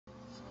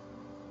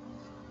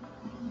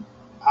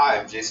Hi,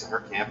 I'm Jason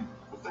Huerkamp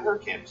with the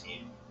Huerkamp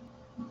team.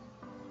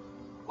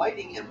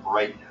 Lighting and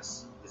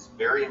brightness is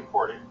very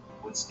important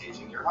when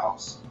staging your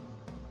house.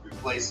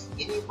 Replace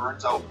any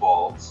burnt out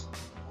bulbs,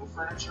 move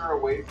furniture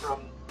away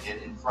from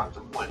and in front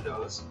of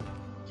windows,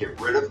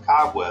 get rid of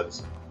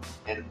cobwebs,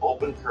 and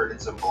open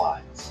curtains and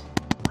blinds.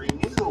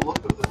 Renew the look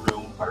of the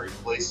room by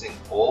replacing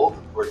old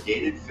or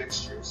dated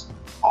fixtures.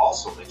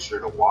 Also make sure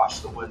to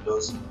wash the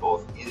windows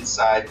both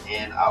inside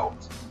and out.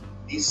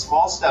 These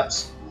small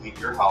steps will leave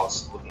your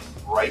house looking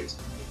bright,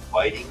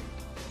 inviting,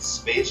 and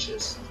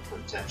spacious to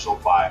potential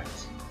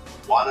buyers.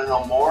 Want to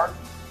know more?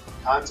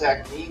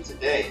 Contact me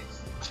today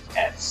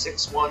at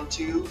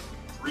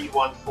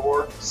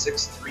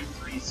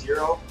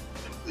 612-314-6330,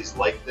 and please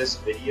like this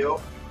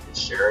video and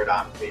share it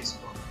on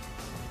Facebook.